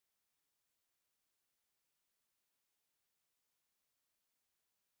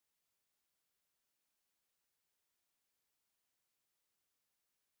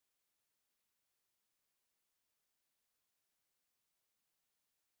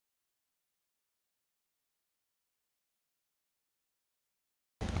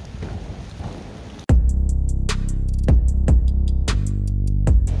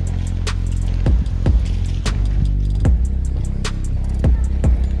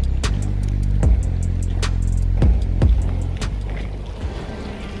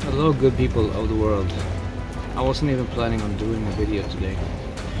Hello good people of the world. I wasn't even planning on doing a video today,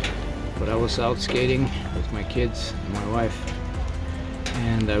 but I was out skating with my kids and my wife,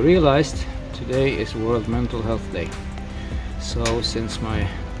 and I realized today is World Mental Health Day. So since my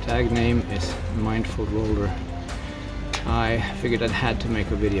tag name is Mindful Roller, I figured I had to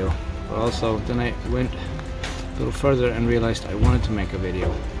make a video. But also then I went a little further and realized I wanted to make a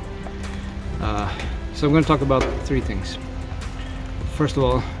video. So I'm going to talk about three things. First of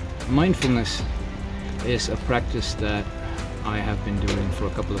all, mindfulness is a practice that I have been doing for a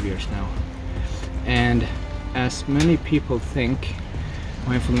couple of years now. And as many people think,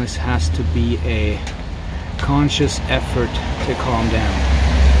 mindfulness has to be a conscious effort to calm down.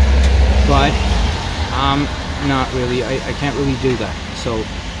 But not really. I can't really do that. So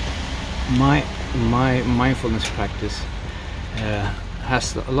my mindfulness practice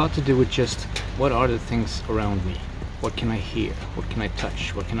has a lot to do with just what are the things around me. What can I hear? What can I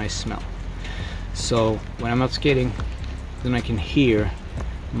touch? What can I smell? So when I'm out skating, then I can hear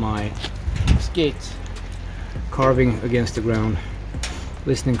my skates carving against the ground,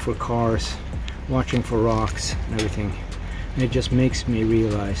 listening for cars, watching for rocks and everything. And it just makes me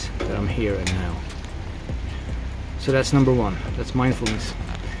realize that I'm here and now. So that's number one. That's mindfulness.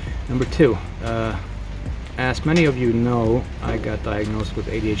 Number two, as many of you know, I got diagnosed with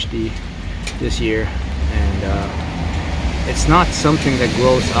ADHD this year, and it's not something that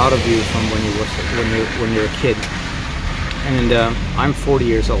grows out of you from when you're a kid. And I'm 40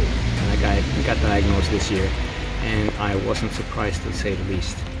 years old, and I got diagnosed this year, and I wasn't surprised, to say the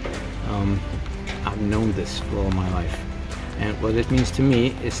least. I've known this for all my life, and what it means to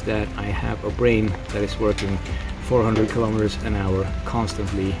me is that I have a brain that is working 400 kilometers an hour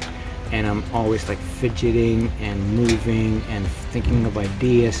constantly, and I'm always like fidgeting and moving and thinking of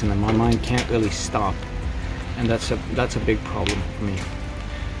ideas, and my mind can't really stop. And that's a big problem for me.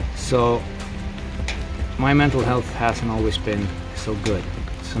 So my mental health hasn't always been so good.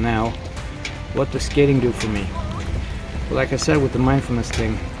 So now, what does skating do for me? Well, like I said, with the mindfulness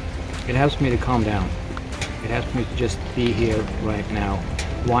thing, it helps me to calm down. It helps me to just be here right now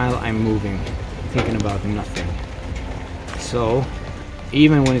while I'm moving, thinking about nothing. So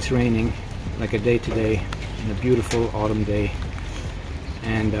even when it's raining, like a day today, in a beautiful autumn day,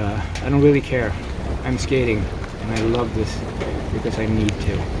 and I don't really care. I'm skating, and I love this because I need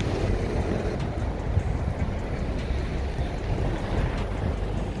to.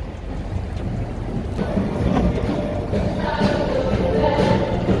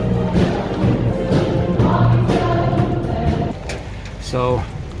 So,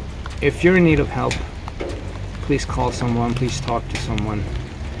 if you're in need of help, please call someone, please talk to someone,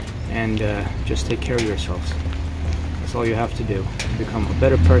 and just take care of yourselves. That's all you have to do to become a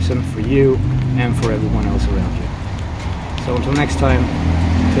better person for you and for everyone else around you. So until next time,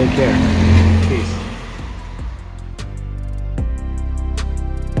 take care. Peace.